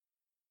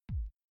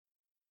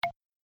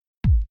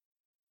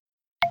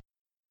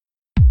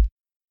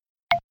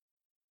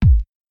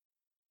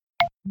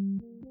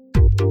And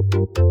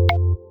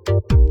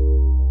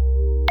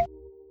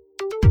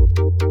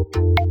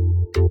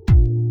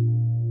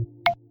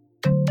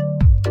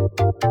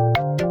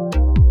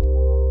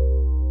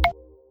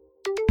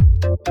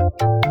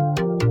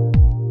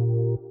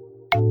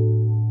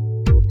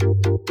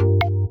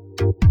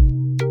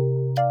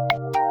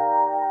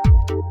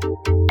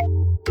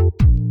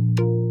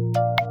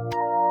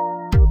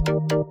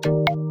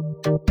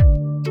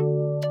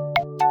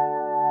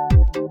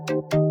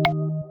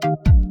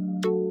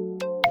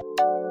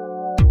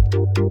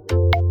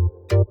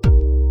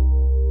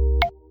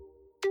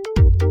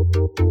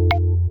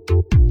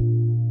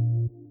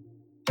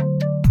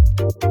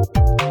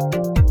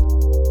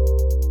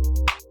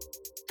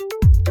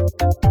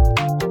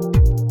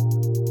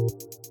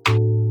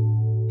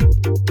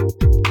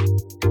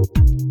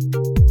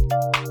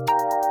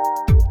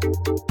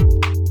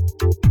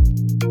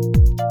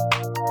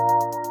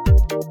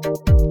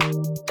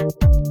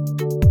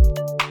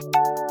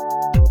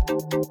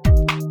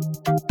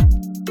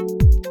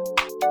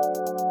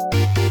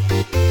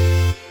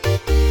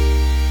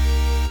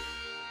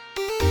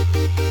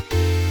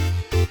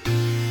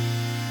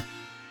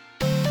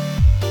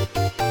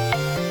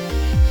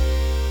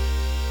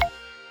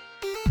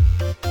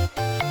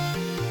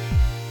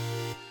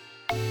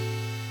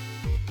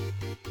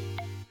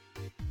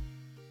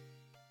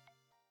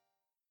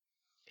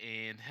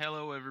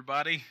hello,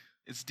 everybody.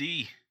 It's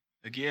D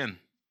again,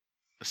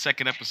 the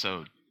second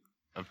episode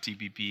of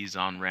TPP's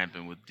on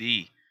Ramping with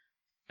D.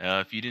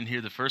 If you didn't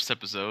hear the first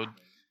episode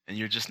and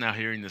you're just now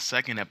hearing the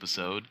second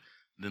episode,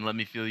 then let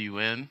me fill you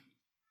in.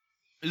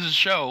 This is a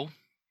show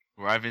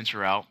where I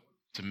venture out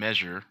to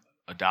measure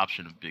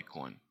adoption of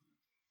Bitcoin.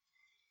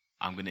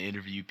 I'm going to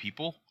interview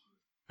people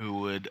who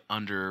would,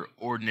 under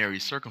ordinary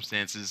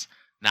circumstances,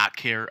 not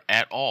care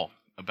at all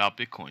about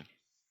Bitcoin.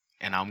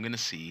 And I'm going to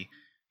see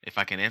if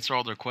I can answer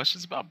all their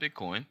questions about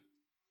Bitcoin,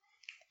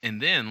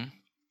 and then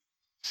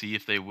see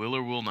if they will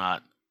or will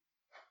not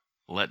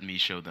let me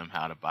show them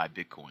how to buy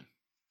Bitcoin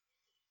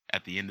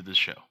at the end of the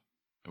show.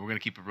 And we're going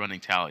to keep a running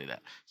tally of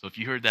that. So if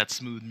you heard that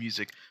smooth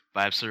music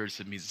by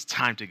Absurdist, it means it's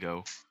time to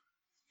go.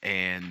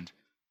 And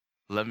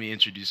let me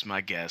introduce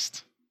my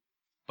guest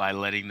by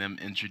letting them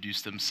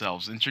introduce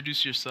themselves.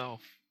 Introduce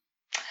yourself.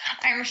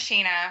 I'm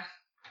Sheena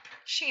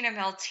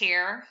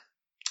Miltier,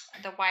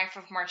 the wife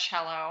of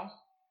Marcello.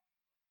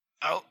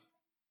 Oh,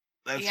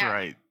 that's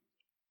right.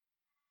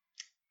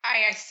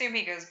 I assume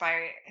he goes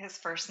by his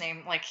first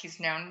name, like he's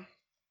known.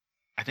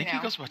 I think he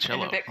goes by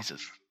Cello. He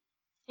says,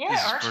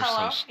 or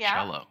Cello.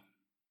 Cello.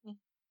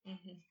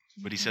 Mm-hmm.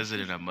 But he says it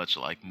in a much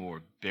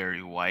more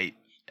Barry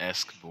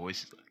White-esque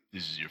voice. He's like,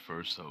 "This is your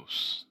first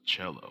host,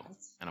 Cello,"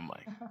 and I'm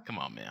like, "Come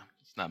on, man!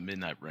 It's not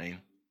Midnight Rain."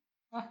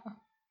 I'm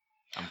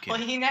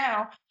kidding.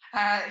 Well,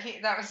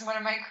 that was one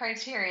of my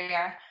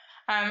criteria.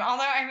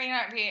 Although I may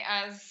not be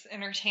as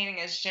entertaining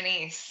as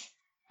Janice,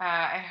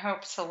 I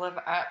hope to live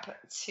up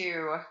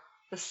to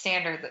the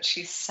standard that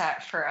she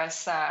set for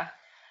us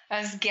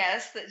as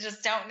guests that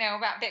just don't know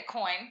about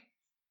Bitcoin.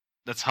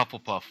 That's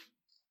Hufflepuff.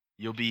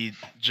 You'll be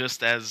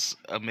just as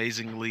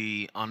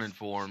amazingly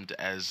uninformed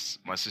as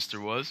my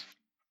sister was.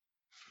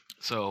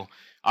 So,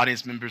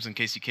 audience members, in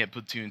case you can't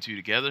put two and two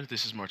together,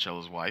 this is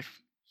Marcello's wife.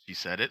 She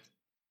said it.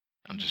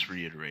 I'm just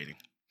reiterating.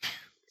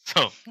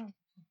 So,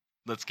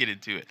 let's get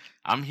into it.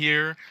 I'm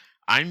here.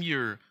 I'm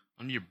your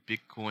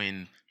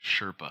Bitcoin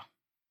Sherpa.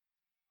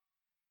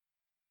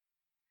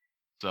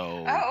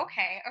 So,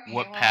 okay.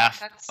 What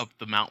path up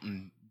the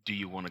mountain do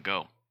you want to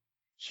go?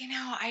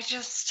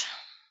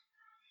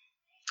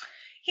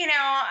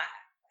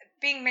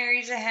 Being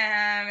married to him,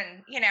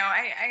 and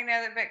I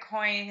know that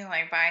Bitcoin,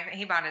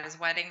 he bought his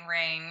wedding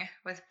ring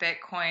with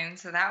Bitcoin,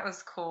 so that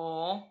was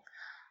cool.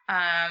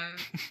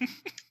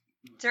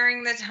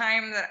 During the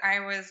time that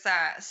I was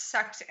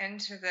sucked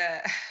into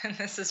and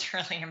this is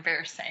really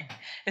embarrassing.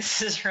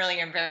 This is really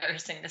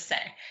embarrassing to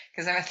say,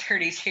 because I'm a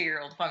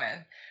 32-year-old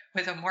woman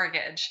with a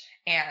mortgage,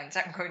 and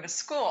I'm going to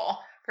school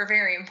for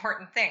very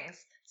important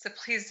things, so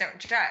please don't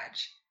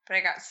judge. But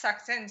I got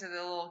sucked into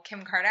the little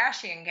Kim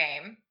Kardashian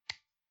game.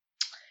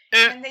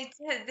 And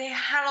they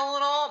had a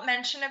little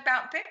mention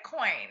about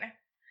Bitcoin.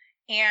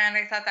 And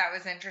I thought that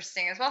was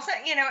interesting as well. So,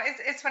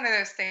 it's one of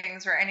those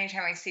things where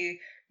anytime I see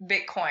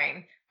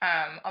Bitcoin,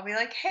 I'll be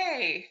like,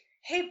 hey,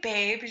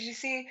 babe, did you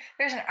see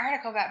there's an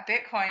article about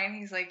Bitcoin? And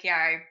he's like,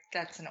 yeah,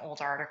 that's an old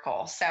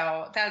article.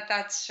 So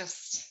that's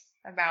just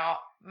about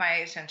my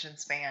attention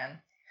span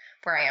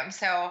where I am.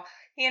 So,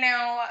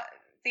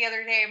 the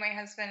other day, my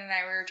husband and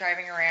I were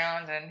driving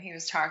around, and he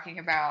was talking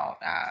about,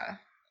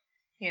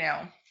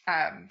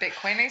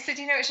 Bitcoin. And I said,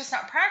 it's just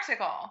not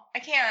practical. I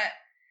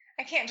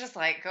can't just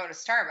go to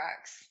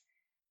Starbucks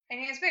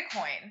and use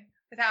Bitcoin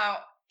without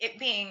it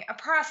being a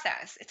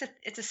process.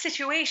 It's a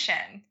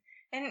situation.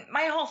 And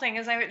my whole thing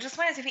is I just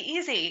want it to be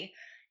easy.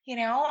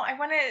 I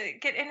want to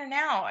get in and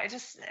out. I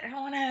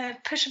don't want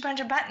to push a bunch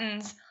of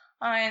buttons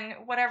on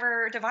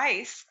whatever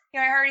device.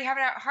 I already have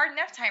a hard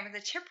enough time with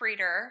a chip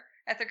reader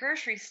at the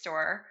grocery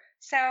store.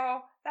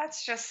 So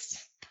that's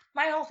just,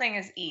 my whole thing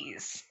is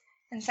ease.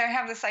 And so I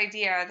have this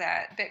idea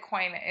that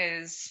Bitcoin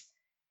is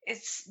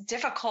it's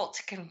difficult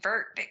to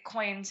convert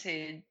Bitcoin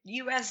to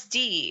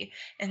USD,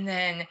 and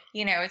then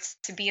it's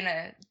to be in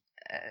a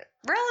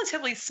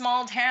relatively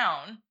small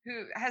town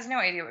who has no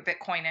idea what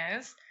Bitcoin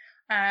is.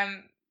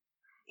 Um,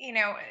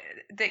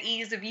 the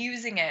ease of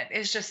using it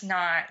is just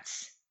not,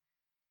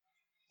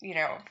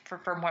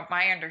 from what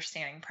my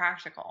understanding,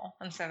 practical.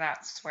 And so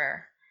that's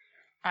where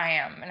I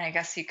am. And I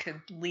guess you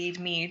could lead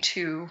me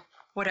to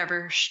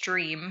whatever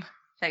stream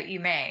that you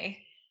may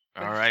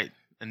All with right.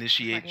 what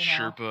Initiate you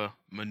know. Sherpa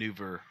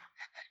maneuver.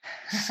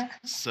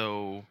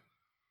 So,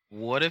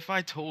 what if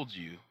I told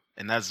you,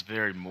 and that's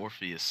very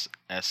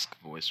Morpheus-esque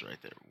voice right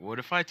there. What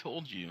if I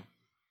told you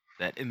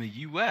that in the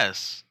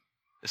US,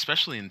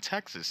 especially in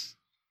Texas,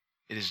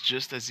 it is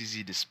just as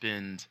easy to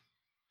spend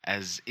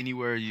as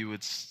anywhere you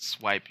would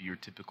swipe your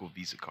typical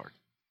Visa card?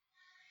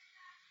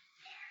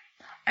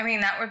 I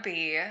mean, that'd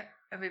be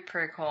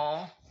pretty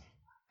cool.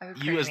 That'd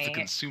be You pretty as the neat.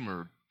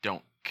 consumer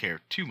don't care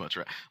too much,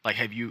 right? Like,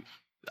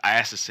 I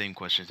asked the same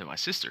question to my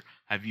sister.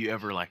 Have you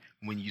ever, like,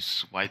 when you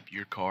swipe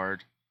your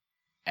card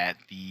at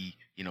the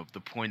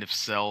point of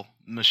sale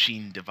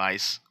machine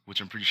device,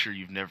 which I'm pretty sure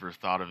you've never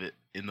thought of it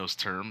in those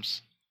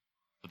terms,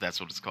 but that's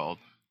what it's called.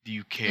 Do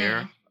you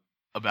care Mm.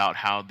 about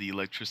how the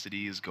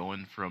electricity is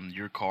going from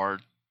your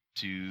card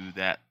to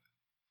that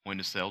point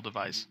of sale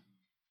device?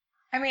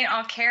 I mean,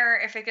 I'll care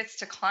if it gets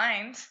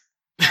declined,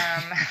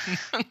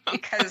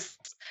 because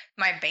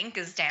my bank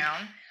is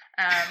down.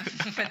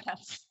 But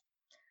that's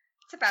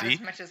about as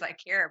See, much as I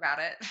care about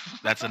it.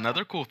 that's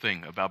another cool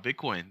thing about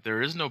Bitcoin.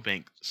 There is no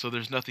bank, so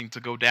there's nothing to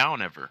go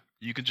down ever.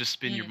 You can just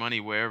spend your Mm. money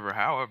wherever,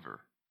 however.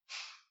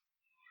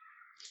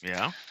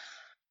 Yeah,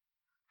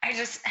 I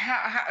just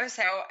how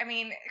so I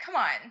mean, come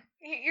on.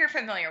 You're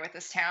familiar with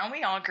this town.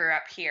 We all grew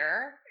up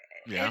here.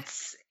 yeah.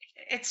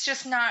 It's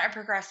just not a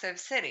progressive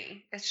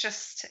city. It's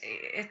just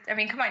I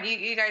mean, come on.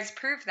 You guys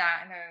proved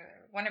that in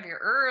one of your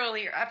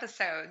earlier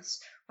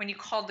episodes when you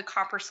called the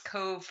Coppers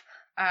Cove,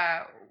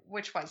 uh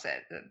which was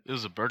it? The It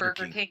was a Burger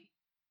Burger King. King.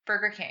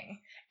 Burger King,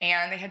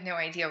 and they had no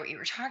idea what you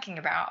were talking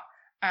about.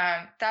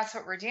 That's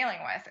what we're dealing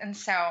with. And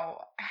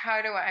so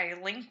how do I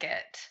link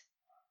it?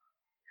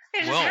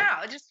 Yeah,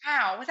 Well, just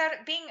how, without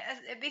it being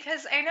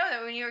because I know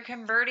that when you were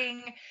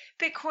converting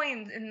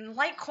Bitcoins and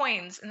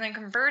Litecoins and then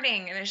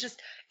converting, and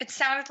it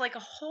sounded like a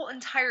whole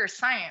entire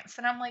science.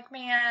 And I'm like,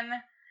 man,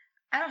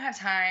 I don't have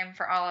time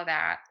for all of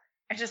that.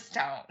 I just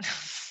don't.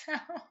 So,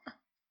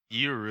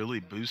 you're really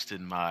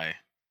boosting my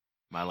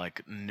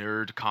like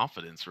nerd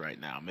confidence right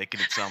now,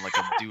 making it sound like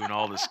I'm doing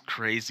all this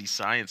crazy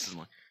science and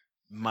like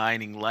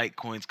mining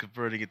Litecoins,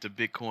 converting it to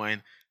Bitcoin, there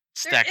is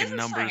stacking a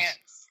numbers,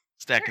 science.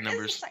 There stacking is a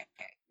numbers. science.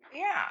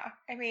 Yeah,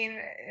 I mean,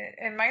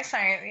 in my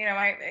science,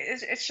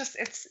 it's just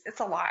it's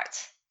a lot.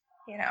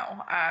 You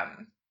know,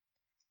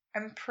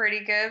 I'm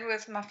pretty good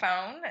with my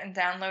phone and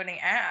downloading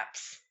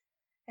apps.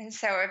 And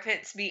so if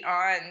it's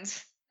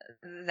beyond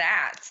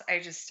that, I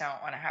just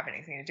don't want to have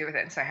anything to do with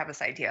it. And so I have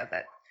this idea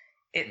that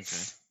Okay.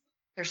 it's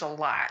there's a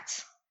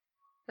lot.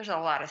 There's a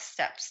lot of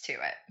steps to it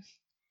that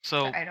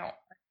So, I don't.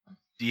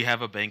 do you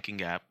have a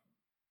banking app?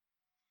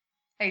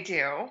 I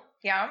do.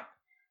 Yeah.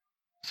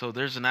 So,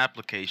 there's an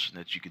application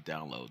that you could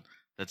download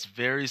that's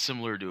very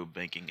similar to a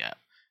banking app.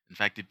 In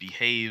fact, it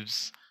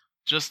behaves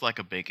just like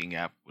a banking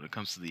app when it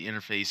comes to the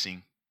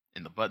interfacing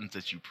and the buttons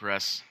that you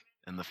press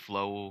and the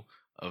flow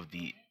of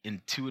the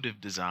intuitive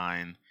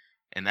design,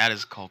 and that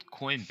is called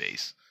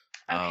Coinbase.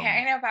 Okay. I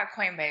Um, know about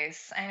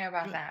Coinbase. I know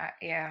about Good. that.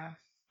 Yeah.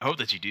 I hope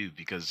that you do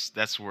because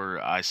that's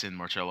where I send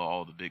Marcello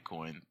all the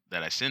Bitcoin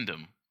that I send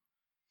him.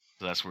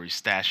 So that's where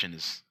he's stashing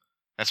his.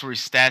 That's where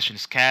he's stashing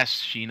his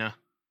cash, Sheena.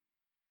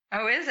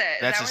 Oh, is it?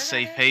 Is That's that a where that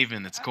safe is?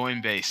 haven. It's Okay.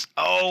 Coinbase.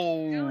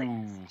 Duly,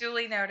 Oh,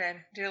 duly noted.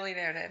 Duly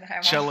noted. I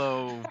will.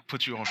 Cello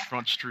put you on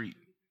Front Street.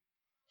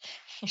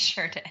 You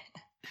sure did.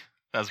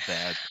 That's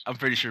bad. I'm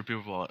pretty sure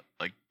people are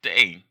like,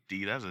 "Dang,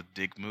 D, that's a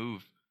dick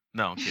move."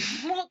 No, I'm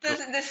kidding. Well, Go.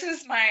 this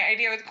is my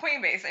idea with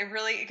Coinbase. I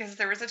really because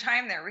there was a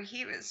time there where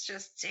he was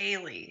just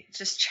daily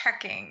just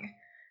checking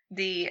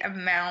the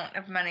amount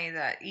of money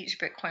that each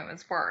Bitcoin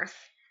was worth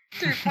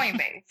through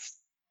Coinbase.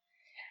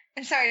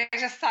 And so I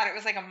just thought it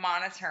was like a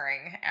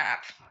monitoring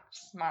app,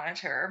 just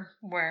monitor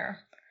where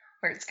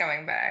it's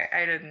going. But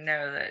I didn't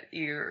know that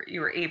you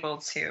were able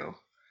to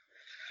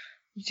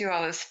do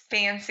all those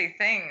fancy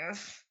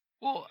things.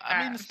 Well, I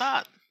mean, Um, it's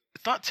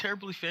not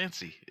terribly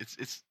fancy.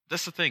 It's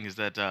that's the thing is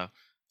that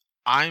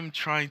I'm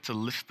trying to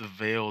lift the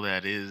veil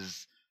that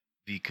is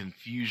the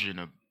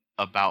confusion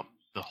about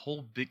the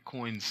whole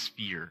Bitcoin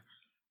sphere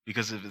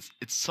because if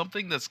it's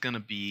something that's going to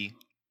be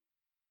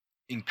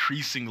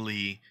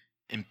increasingly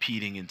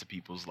impeding into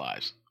people's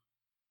lives,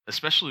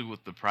 especially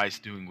with the price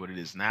doing what it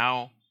is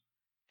now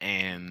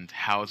and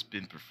how it's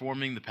been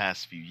performing the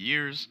past few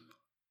years.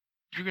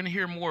 You're going to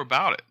hear more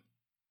about it.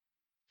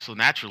 So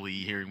naturally,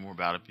 hearing more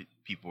about it,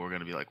 people are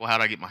going to be like, "Well, how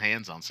do I get my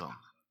hands on some?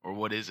 Or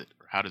what is it?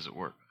 Or how does it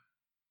work?"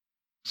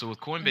 So with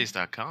mm,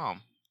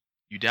 Coinbase.com,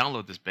 you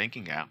download this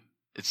banking app.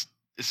 It's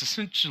it's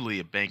essentially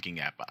a banking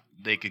app.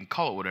 They can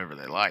call it whatever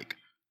they like,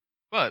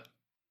 but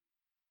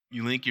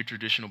You link your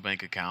traditional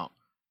bank account,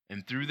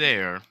 and through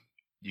there,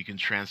 you can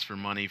transfer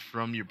money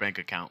from your bank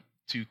account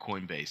to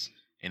Coinbase,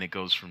 and it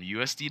goes from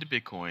USD to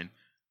Bitcoin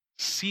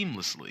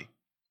seamlessly.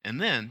 And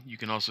then you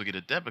can also get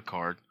a debit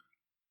card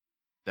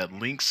that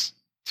links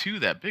to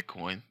that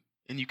Bitcoin,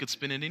 and you could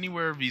spend it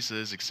anywhere Visa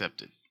is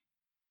accepted.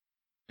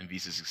 And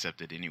Visa is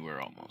accepted anywhere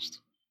almost.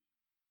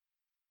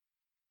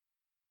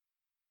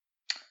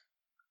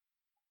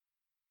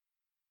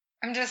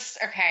 I'm just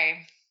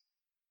okay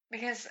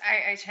because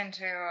I tend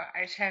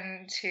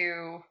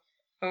to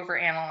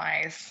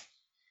overanalyze.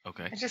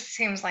 Okay. It just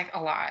seems like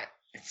a lot.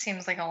 It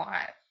seems like a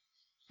lot.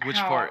 Which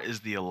How part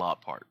is the a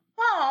lot part?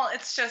 well,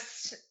 it's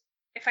just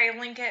if I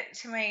link it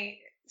to my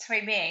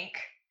bank,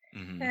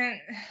 Hmm. then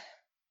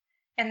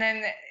and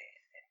then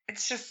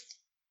it's just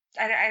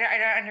I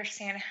don't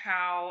understand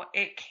how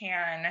it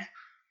can.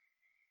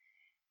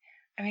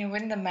 I mean,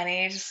 wouldn't the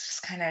money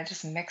just kind of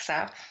just mix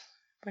up?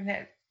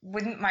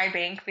 Wouldn't my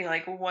bank be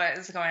like, what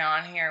is going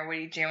on here? What are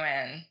you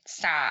doing?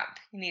 Stop.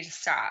 You need to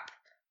stop.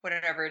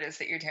 Whatever it is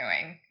that you're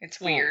doing. It's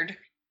Well, weird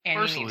and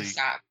you need to personally,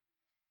 stop.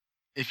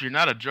 if you're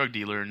not a drug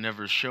dealer and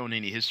never shown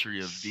any history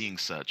of being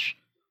such,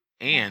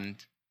 and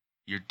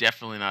you're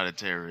definitely not a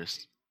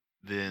terrorist,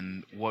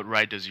 then what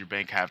right does your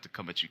bank have to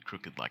come at you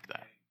crooked like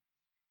that?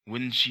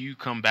 Wouldn't you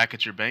come back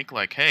at your bank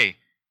like, hey,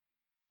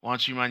 why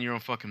don't you mind your own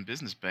fucking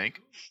business,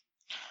 bank?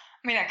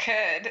 I mean, I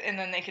could, and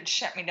then they could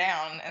shut me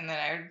down, and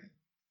then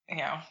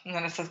and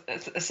then it's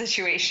a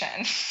situation.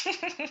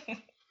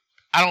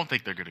 I don't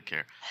think they're going to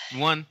care.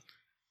 One,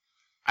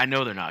 I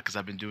know they're not because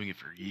I've been doing it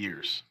for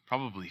years,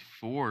 probably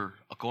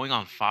going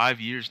on 5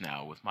 years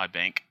now with my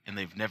bank, and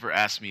they've never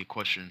asked me a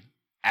question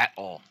at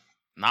all.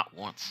 Not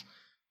once.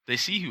 They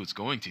see who it's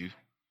going to.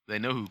 They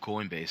know who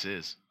Coinbase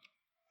is.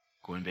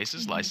 Coinbase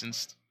is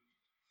licensed.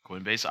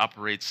 Coinbase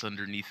operates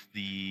underneath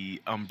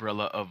the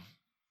umbrella of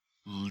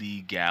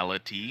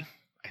legality.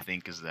 I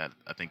think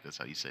that's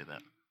how you say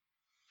that.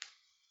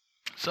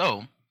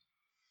 So,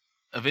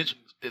 eventually,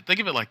 think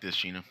of it like this,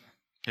 Sheena.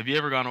 Have you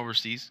ever gone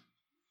overseas?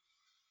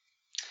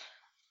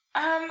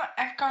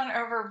 I've gone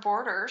over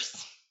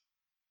borders.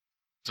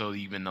 So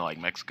you've been to like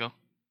Mexico?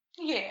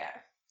 Yeah.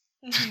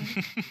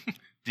 Mhm.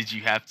 Did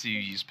you have to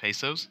use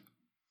pesos?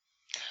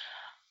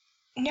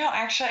 No,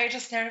 actually, I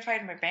just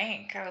notified my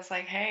bank. I was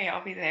like, "Hey,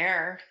 I'll be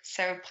there,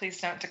 so please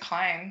don't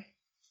decline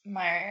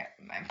my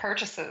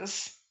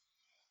purchases."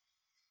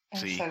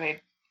 And See, so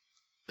they,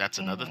 that's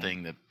another mhm.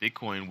 thing that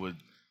Bitcoin would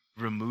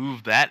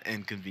remove that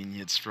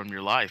inconvenience from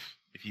your life.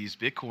 If you use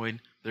Bitcoin,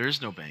 there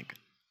is no bank.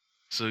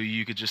 So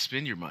you could just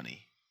spend your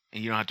money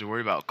and you don't have to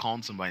worry about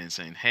calling somebody and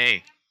saying,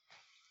 "Hey,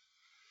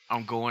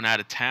 I'm going out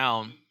of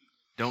town.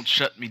 Don't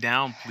shut me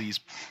down, please,"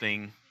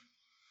 thing.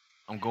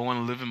 I'm going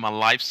to live in my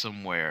life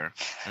somewhere,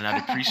 and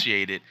I'd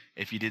appreciate it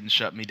if you didn't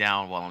shut me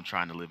down while I'm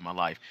trying to live my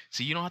life.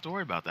 See, you don't have to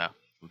worry about that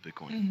with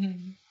Bitcoin.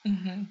 Mhm.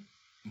 Mhm.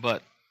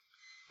 But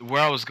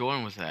where I was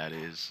going with that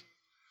is,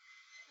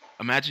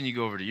 imagine you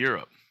go over to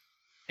Europe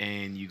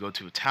and you go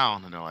to a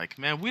town and they're like,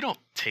 "Man, we don't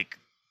take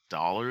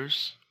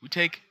dollars, we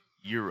take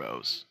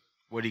euros."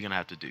 What are you gonna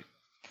have to do?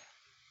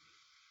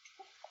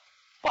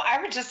 Well,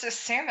 I would just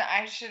assume that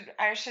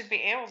I should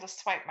be able to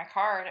swipe my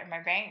card at my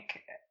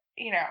bank.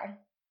 You know,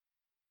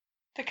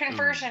 the Ooh,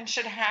 conversion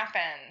should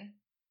happen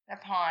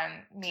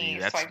upon see, me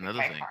that's swiping another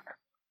my thing. card.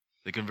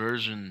 The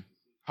conversion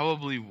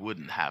probably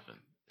wouldn't happen,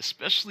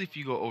 especially if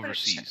you go But it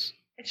should. overseas.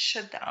 It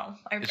should though.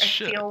 It I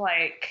should. feel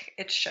like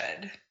it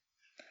should.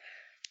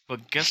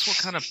 But guess what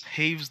kind of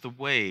paves the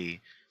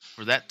way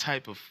for that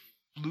type of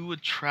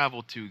fluid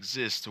travel to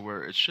exist to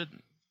where it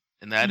shouldn't?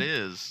 And that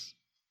is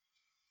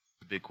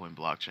the Bitcoin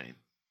blockchain.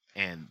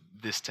 And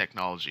this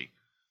technology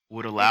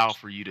would allow Which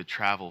for you to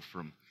travel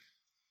from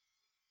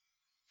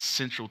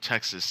central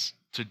Texas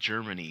to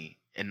Germany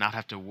and not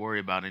have to worry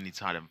about any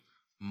kind of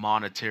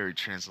monetary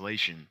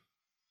translation.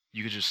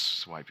 You could just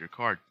swipe your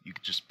card. You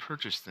could just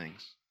purchase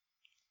things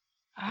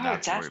and not oh,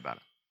 have to worry about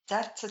it.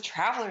 that's a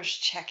traveler's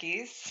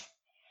checkies.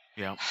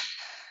 Yeah.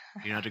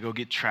 You don't have to go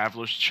get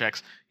traveler's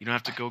checks. You don't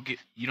have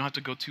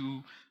to go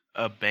to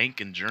a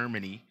bank in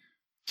Germany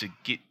to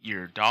get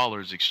your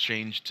dollars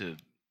exchanged to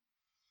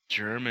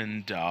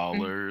German Mm,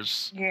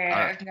 dollars.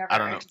 yeah, I've I never.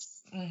 don't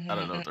know. I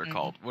don't know what they're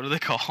called. What are they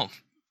called?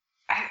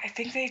 I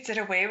think they did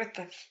away with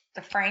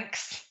the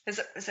francs. Is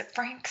it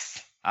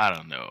francs? I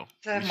don't know.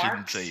 The We shouldn't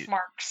marks, say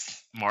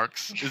marks.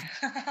 marks.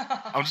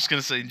 I'm just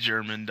gonna say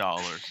German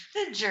dollars, The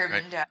right?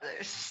 German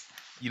dollars.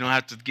 You don't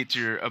have to get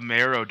your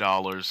Amero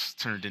dollars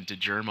turned into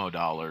Germo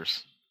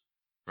dollars,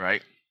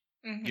 right?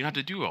 You don't have Hmm.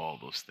 to do all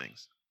those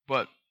things.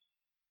 But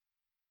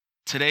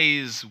today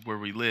is where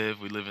we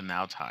live. We live in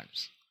now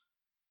times.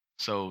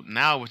 So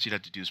now what you'd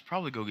have to do is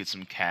probably go get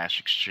some cash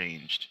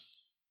exchanged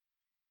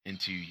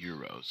into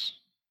euros,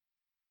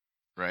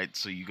 right?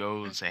 So you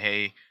go and say,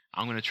 "Hey,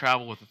 I'm going to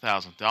travel with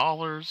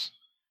 $1,000.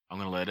 I'm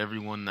going to let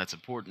everyone that's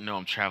important know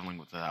I'm traveling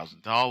with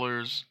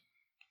 $1,000.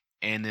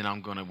 And then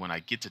I'm going to, when I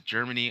get to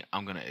Germany,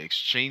 I'm going to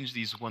exchange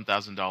these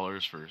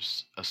 $1,000 for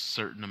a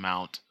certain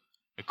amount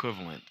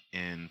equivalent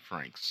in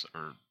francs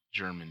or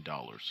German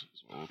dollars,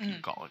 is what we'll keep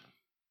Mm. calling them."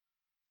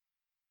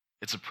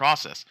 It's a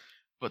process.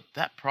 But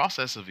that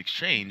process of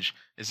exchange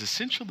is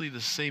essentially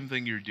the same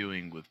thing you're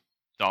doing with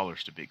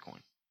dollars to Bitcoin.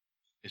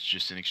 It's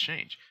just an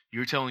exchange.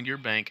 You're telling your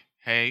bank,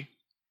 hey,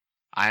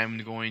 I am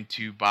going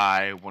to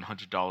buy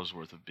 $100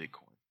 worth of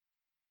Bitcoin.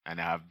 And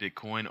I have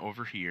Bitcoin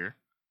over here.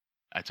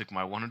 I took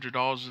my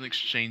 $100 and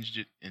exchanged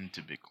it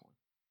into Bitcoin.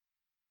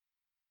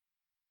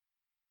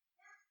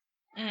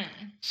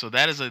 So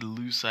that is a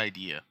loose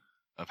idea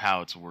of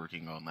how it's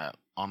working on that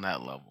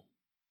level.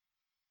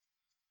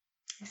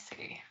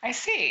 I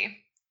see.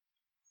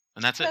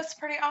 And that's it. That's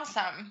pretty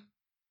awesome.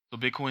 So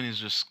Bitcoin is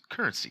just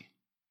currency.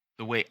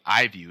 The way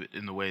I view it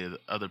and the way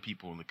that other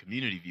people in the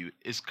community view it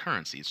is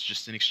currency. It's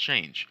just an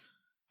exchange.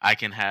 I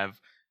can have,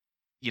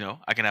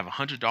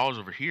 $100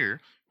 over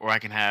here, or I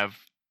can have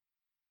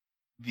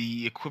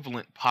the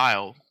equivalent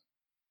pile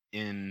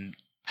in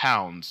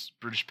pounds,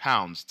 British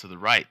pounds to the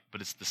right, but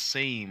it's the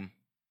same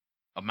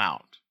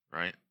amount,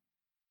 right?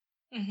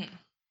 Mm-hmm.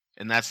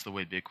 And that's the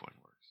way Bitcoin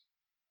works.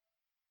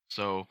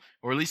 So,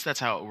 or at least that's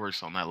how it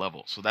works on that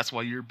level. So that's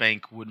why your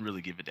bank wouldn't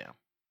really give a damn.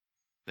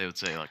 They would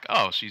say like,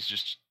 "Oh, she's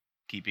just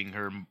keeping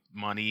her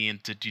money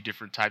into two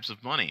different types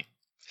of money."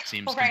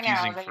 Seems right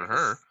confusing now, for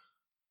her.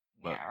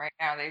 But yeah, right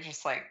now they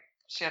just like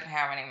she doesn't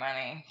have any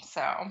money,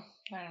 so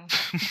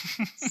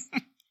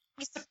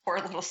just a poor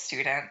little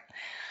student.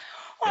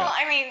 Well,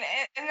 yeah. I mean,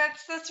 and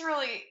that's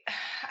really.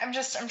 I'm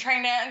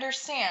trying to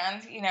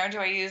understand. Do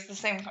I use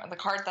the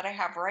card that I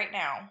have right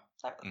now?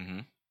 Mm-hmm.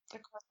 The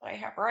card that I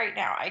have right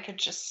now, I could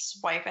just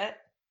swipe it,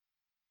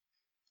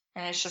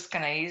 and it's just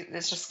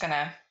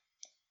gonna.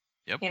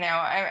 Yep.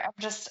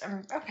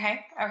 I'm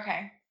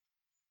okay.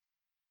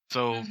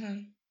 So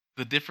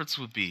the difference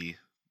would be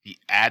the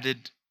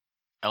added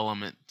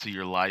element to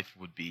your life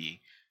would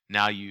be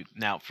now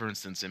for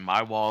instance in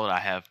my wallet I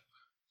have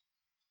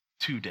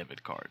 2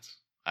 debit cards.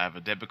 I have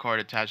a debit card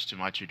attached to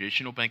my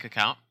traditional bank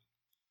account,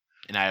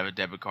 and I have a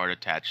debit card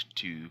attached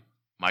to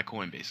my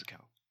Coinbase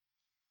account.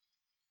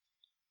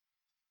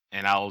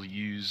 And I'll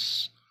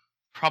use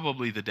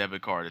probably the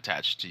debit card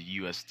attached to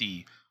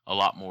USD a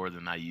lot more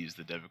than I use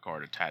the debit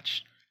card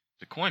attached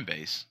to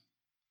Coinbase.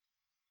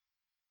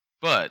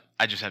 But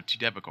I just have 2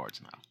 debit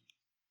cards now.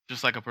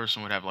 Just like a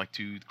person would have like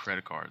 2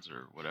 credit cards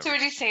or whatever. So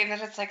would you say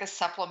that it's like a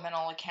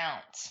supplemental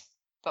account,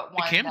 but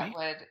one that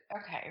would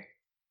okay?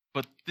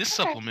 But this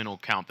supplemental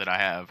account that I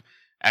have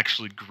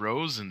actually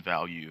grows in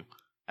value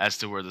as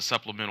to where the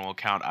supplemental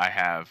account I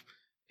have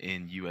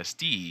in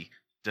USD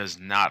does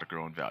not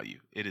grow in value.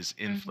 It is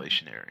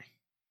inflationary,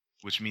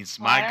 which means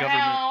my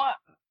government.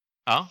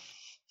 Huh?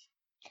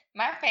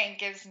 My bank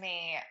gives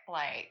me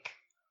like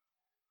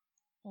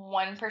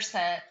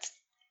 1%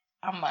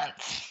 a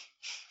month.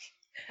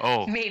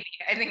 Oh, maybe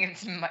I think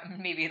it's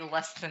maybe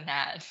less than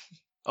that.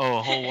 Oh,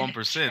 a whole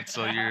 1%.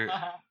 So you're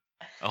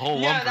a whole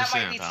 1%. No, that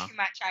might be too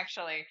much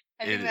actually.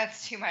 I think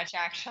that's too much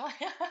actually.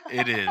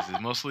 It is.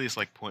 Mostly it's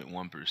like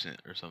 0.1%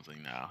 or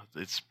something now.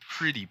 It's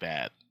pretty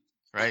bad,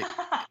 right?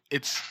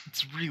 It's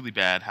really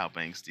bad how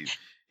banks do.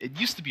 It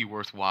used to be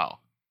worthwhile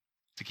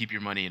to keep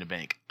your money in a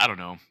bank. I don't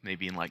know,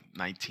 maybe in like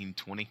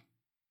 1920.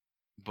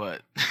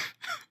 But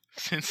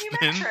since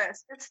then,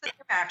 mattress. It's the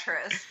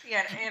mattress.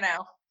 Yeah.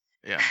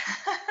 Yeah.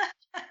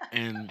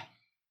 And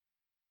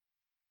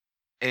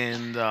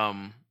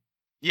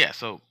yeah,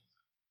 so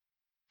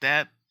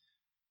that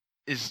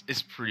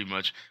is pretty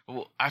much.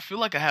 Well, I feel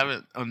like I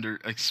haven't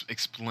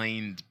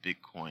explained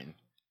Bitcoin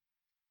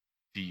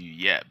to you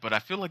yet, but I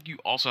feel like you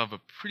also have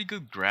a pretty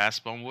good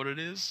grasp on what it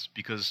is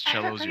because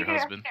Cello's your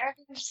husband.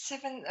 I've just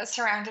been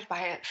surrounded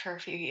by it for a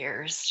few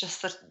years,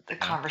 just the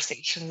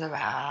conversations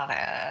about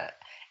it.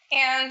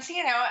 And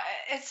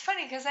it's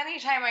funny because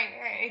anytime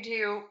I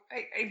do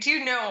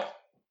know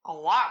a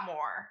lot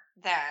more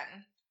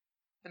than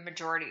the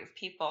majority of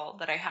people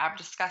that I have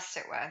discussed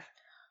it with.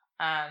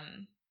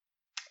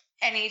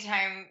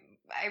 Anytime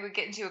I would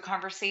get into a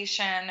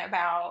conversation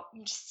about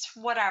just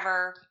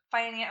whatever,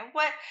 and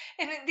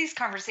these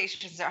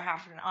conversations don't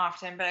happen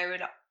often, but I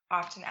would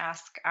often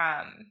ask,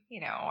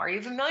 are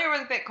you familiar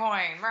with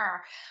Bitcoin?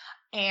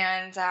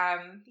 And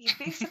you'd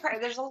be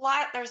surprised. There's a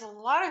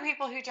lot of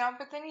people who don't,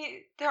 but then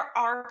there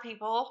are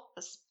people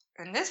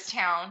in this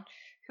town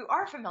who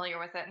are familiar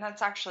with it, and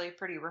that's actually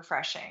pretty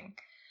refreshing.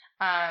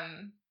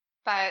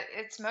 But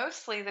it's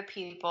mostly the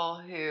people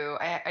who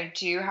I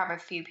do have a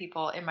few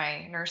people in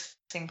my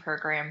nursing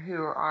program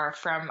who are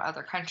from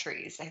other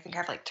countries. I think I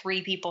have like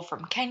 3 people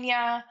from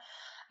Kenya,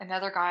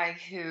 another guy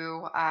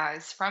who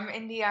is from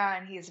India,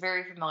 and he is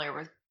very familiar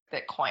with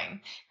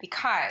Bitcoin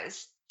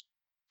because,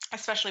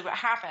 especially what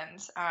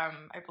happened,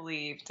 I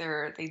believe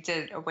they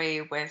did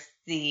away with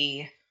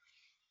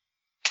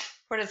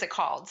what is it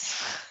called?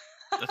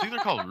 I think they're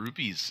called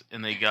rupees,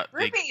 and they got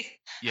rupees.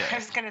 Yeah, I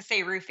was gonna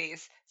say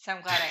roofies, so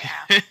I'm glad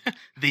I asked.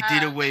 They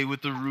did away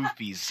with the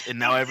rupees, and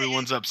now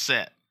everyone's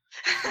upset.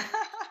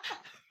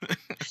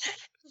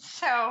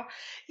 So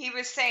he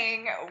was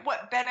saying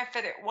what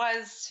benefit it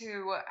was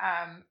to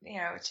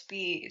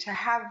to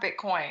have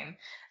Bitcoin,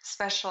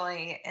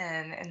 especially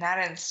in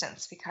that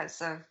instance,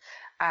 because of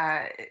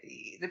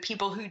the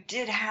people who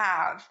did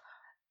have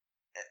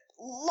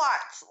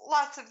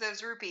lots of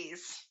those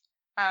rupees.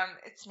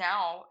 It's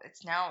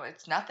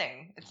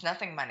nothing. It's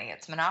nothing money.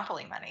 It's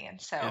monopoly money. And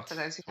so for It's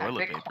those who have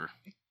toilet Bitcoin,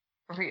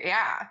 paper.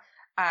 yeah,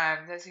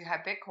 those who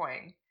have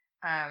Bitcoin,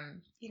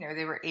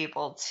 they were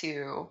able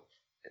to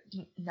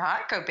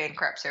not go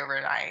bankrupt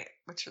overnight,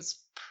 which was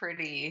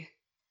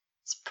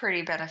it's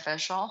pretty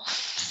beneficial.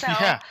 So,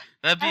 Yeah,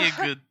 that'd be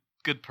a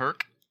good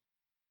perk.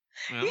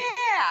 Well,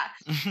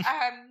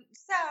 yeah.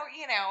 So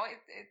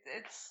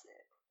it's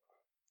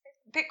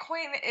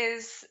Bitcoin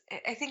is.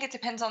 I think it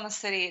depends on the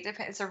city. It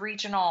depends. It's a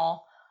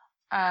regional.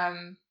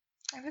 I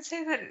would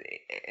say that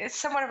it's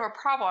somewhat of a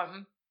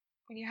problem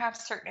when you have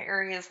certain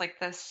areas like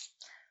this.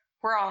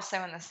 We're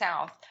also in the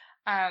South,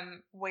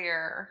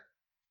 where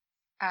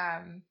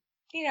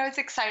it's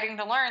exciting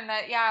to learn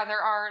that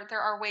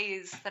there are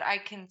ways that I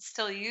can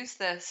still use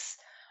this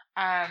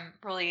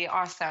really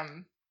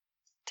awesome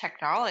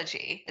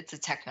technology. It's a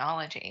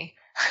technology.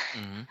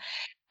 mhm.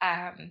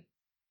 um,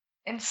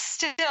 and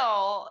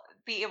still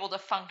be able to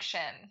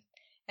function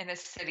in a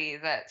city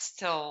that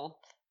still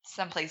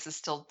some places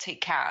still take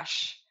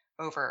cash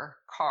over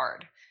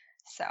card.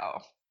 So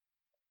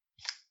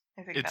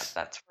I think It's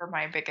that's where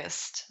my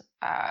biggest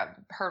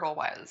hurdle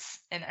was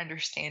in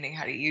understanding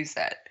how to use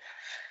it.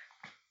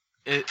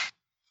 it.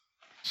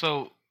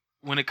 So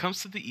when it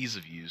comes to the ease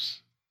of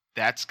use,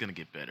 that's gonna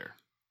get better.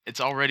 It's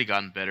already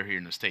gotten better here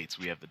in the States.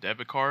 We have the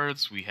debit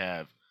cards. We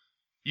have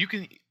you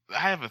can. I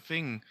have a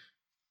thing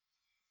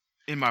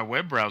in my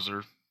web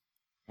browser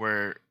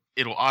where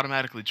it'll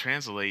automatically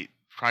translate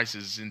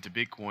prices into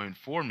Bitcoin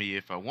for me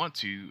if I want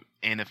to.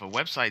 And if a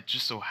website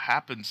just so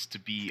happens to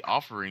be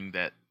offering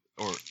that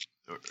or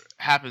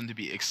happen to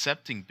be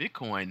accepting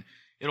Bitcoin,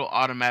 it'll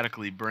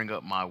automatically bring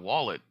up my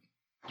wallet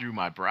through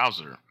my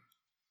browser.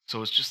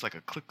 So it's just like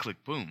a click,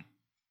 click, boom.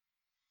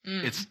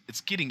 Mm.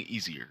 It's getting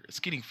easier. It's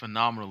getting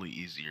phenomenally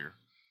easier.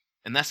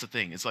 And that's the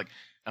thing. It's like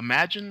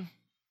imagine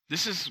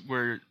this is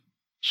where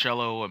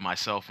Cello and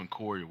myself and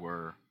Corey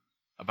were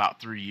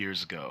about 3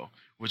 years ago,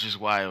 which is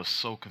why it was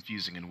so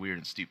confusing and weird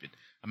and stupid.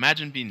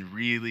 Imagine being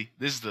really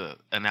this is the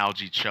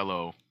analogy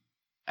Cello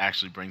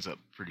actually brings up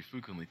pretty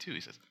frequently too. He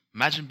says,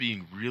 imagine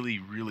being really,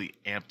 really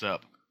amped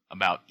up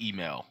about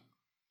email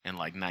in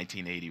like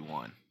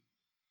 1981.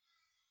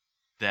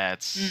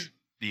 That's Mm.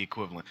 the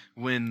equivalent.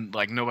 When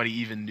like nobody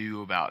even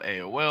knew about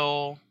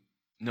AOL,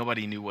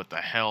 nobody knew what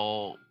the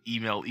hell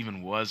email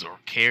even was or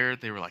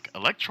cared. They were like,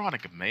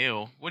 electronic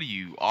mail? What are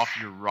you off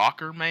your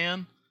rocker,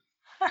 man?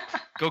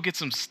 Go get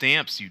some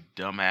stamps, you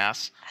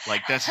dumbass.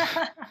 Like that's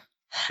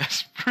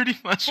pretty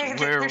much Hey,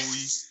 where we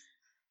there's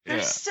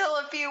yeah. still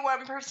a few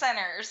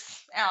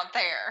 1%ers out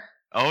there.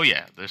 Oh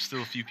yeah, there's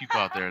still a few people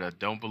out there that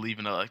don't believe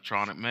in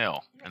electronic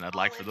mail, and I'd All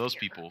like for live those here.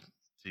 people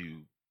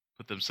to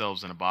put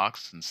themselves in a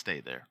box and stay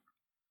there.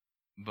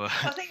 But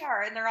Oh, they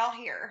are, and they're all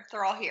here.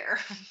 They're all here.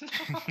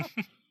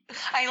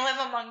 I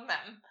live among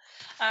them.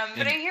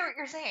 But I and hear what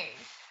you're saying.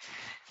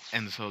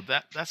 so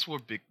that's where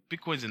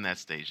Bitcoin's in that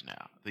stage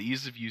now. The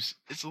ease of use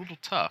it's a little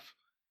tough,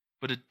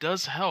 but it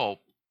does help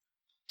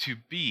to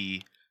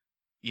be,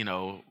 you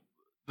know,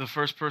 the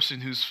first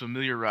person who's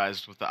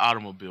familiarized with the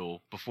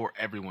automobile before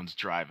everyone's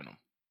driving them.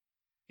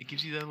 It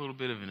gives you that little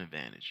bit of an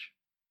advantage,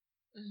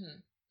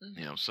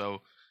 Hmm.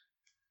 So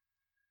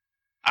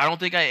I don't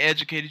think I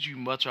educated you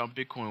much on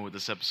Bitcoin with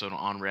this episode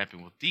on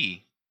Ramping with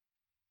D,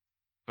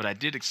 but I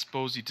did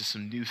expose you to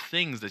some new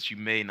things that you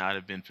may not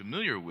have been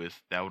familiar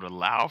with that would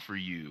allow for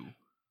you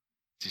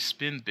to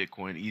spend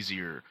Bitcoin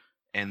easier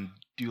and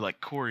do like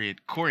Corey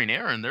and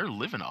Aaron, they're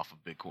living off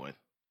of Bitcoin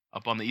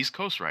up on the East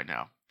Coast right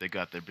now. They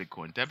got their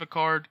Bitcoin debit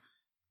card.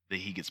 That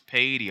he gets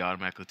paid, he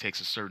automatically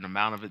takes a certain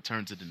amount of it,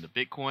 turns it into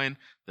Bitcoin.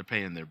 They're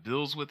paying their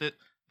bills with it.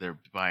 They're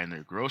buying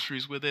their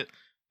groceries with it.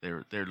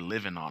 They're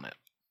living on it.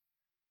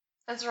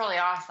 That's really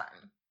awesome.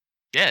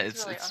 Yeah, It's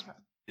it's really it's awesome.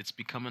 it's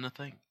becoming a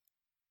thing.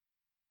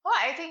 Well,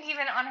 I think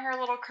even on her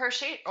little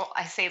crochet, well,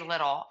 I say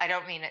little, I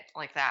don't mean it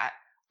like that.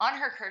 On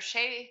her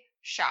crochet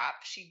shop,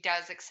 she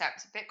does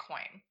accept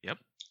Bitcoin, Yep.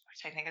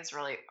 which I think is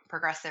really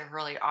progressive,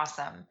 really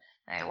awesome.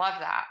 And I love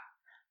that.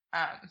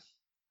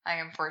 I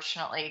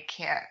unfortunately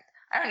can't.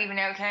 I don't even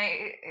know.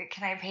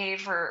 Can I pay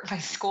for my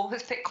school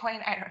with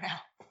Bitcoin? I don't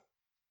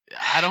know.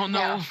 I don't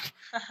No. know.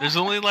 There's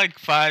only like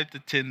 5 to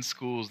 10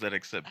 schools that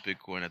accept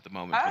Bitcoin at the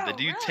moment, but they Oh,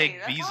 do really? take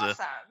That's Visa.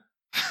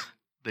 awesome.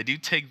 They do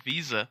take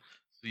Visa,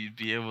 so you'd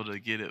be able to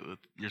get it with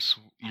your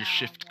Oh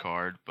Shift man,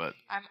 card. But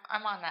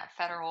I'm on that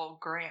federal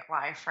grant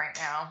life right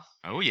now.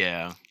 oh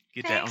yeah,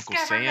 get that Thanks,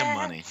 Uncle Sam government.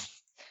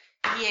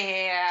 money.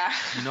 Yeah.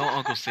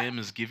 Uncle Sam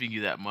is giving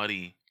you that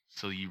money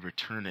so you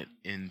return it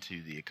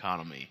into the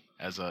economy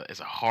as a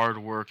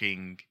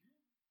hardworking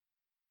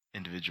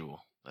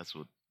individual. That's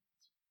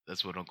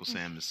what Uncle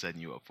Sam is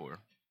setting you up for.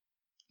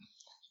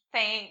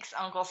 Thanks,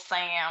 Uncle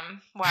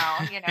Sam.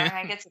 Well, and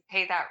I get to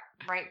pay that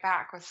right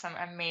back with some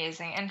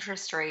amazing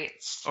interest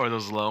rates. Or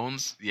those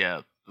loans,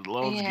 yeah, the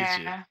loans get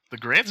you. Yeah. The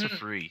grants are Mm.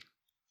 free.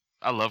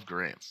 I love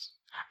grants,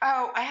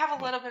 Oh, I have a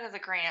but little bit of the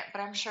grant,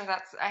 but I'm sure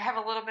I have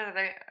a little bit of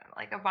the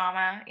like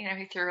Obama,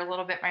 he threw a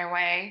little bit my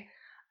way.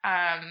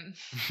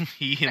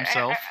 He But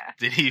himself,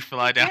 did he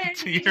fly he down did,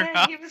 to he your did.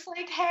 house? He was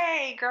like,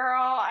 "Hey,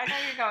 girl, I know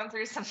you're going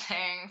through some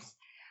things.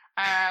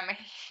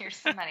 Here's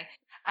some money."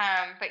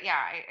 But yeah,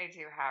 I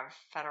do have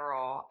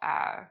federal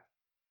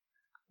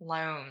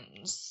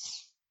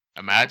loans.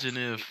 Imagine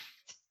That's if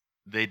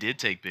they did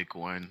take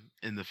Bitcoin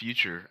in the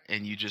future,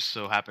 and you just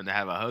so happened to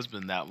have a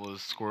husband that was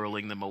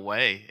squirreling them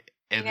away,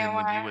 you and know then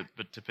when you what? went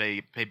but to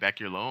pay back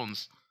your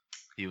loans,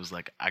 he was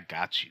like, "I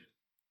got you."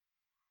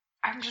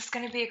 I'm just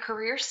going to be a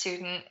career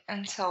student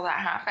until that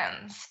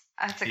happens.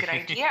 That's a good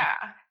idea.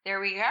 There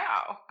we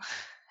go.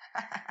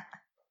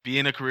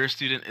 Being a career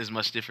student is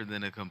much different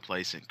than a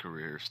complacent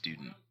career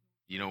student.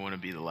 You don't want to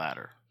be the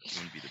latter. You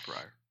want to be the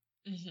prior.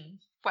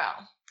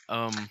 Well,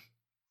 Um.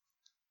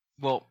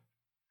 Well,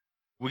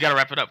 we got to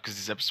wrap it up because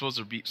these episodes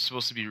are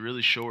supposed to be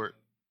really short,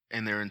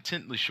 and they're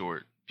intently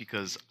short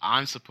because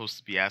I'm supposed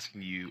to be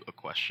asking you a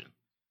question,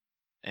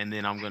 and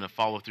then I'm going to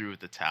follow through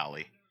with the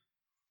tally.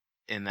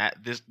 And that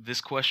this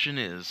question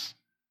is,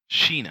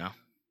 Sheena,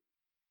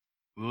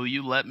 will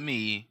you let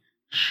me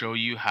show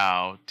you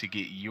how to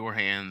get your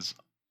hands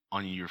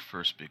on your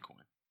first Bitcoin?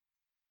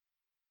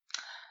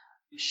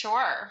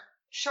 sure.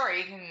 Sure,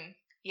 you can.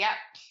 Yep.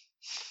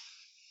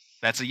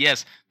 That's a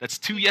yes. That's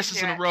two You can yeses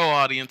do in a it. row,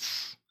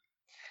 audience.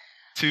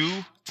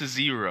 2-0.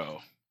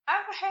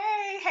 Oh,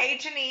 hey,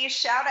 Janice,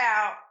 shout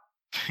out.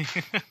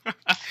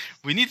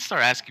 We need to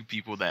start asking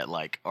people that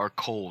like are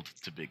cold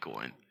to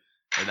Bitcoin,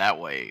 and that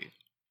way,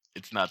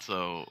 it's not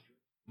so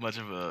much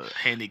of a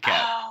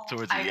handicap Oh,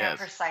 towards a I know yes.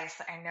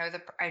 precisely. I know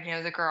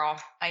the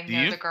girl. I Do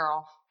know you? the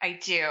girl. I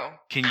do.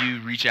 Can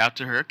you reach out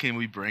to her? Can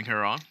we bring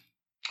her on?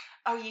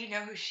 Oh, you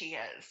know who she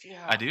is.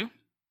 Yeah. I do.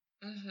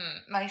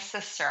 My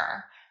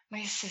sister.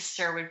 My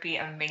sister would be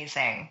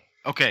amazing.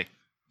 Okay,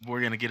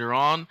 we're gonna get her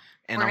on,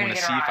 and We're I'm gonna gonna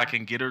get her see if I on.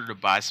 can get her to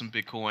buy some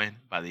Bitcoin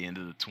by the end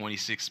of the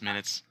 26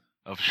 minutes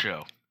of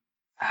show.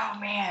 Oh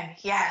man,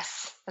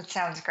 yes, that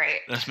sounds great.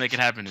 Let's make it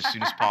happen as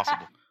soon as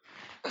possible.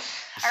 As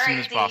All soon right,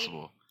 as Dee.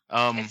 possible.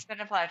 It's been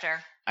a pleasure.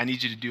 I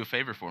need you to do a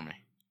favor for me.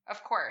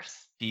 Of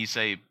course. Can you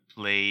say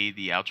play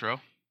the outro?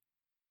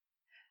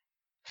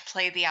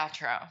 Play the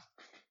outro.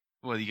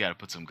 Well, you gotta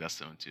put some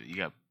gusto into it. You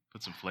gotta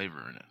put some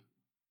flavor in it.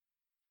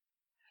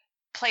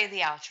 Play the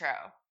outro.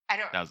 I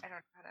don't know how to.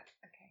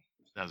 Okay.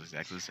 That was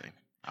exactly the same.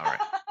 All right.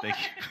 Thank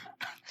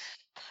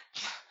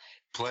you.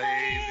 Play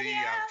the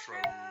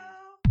outro.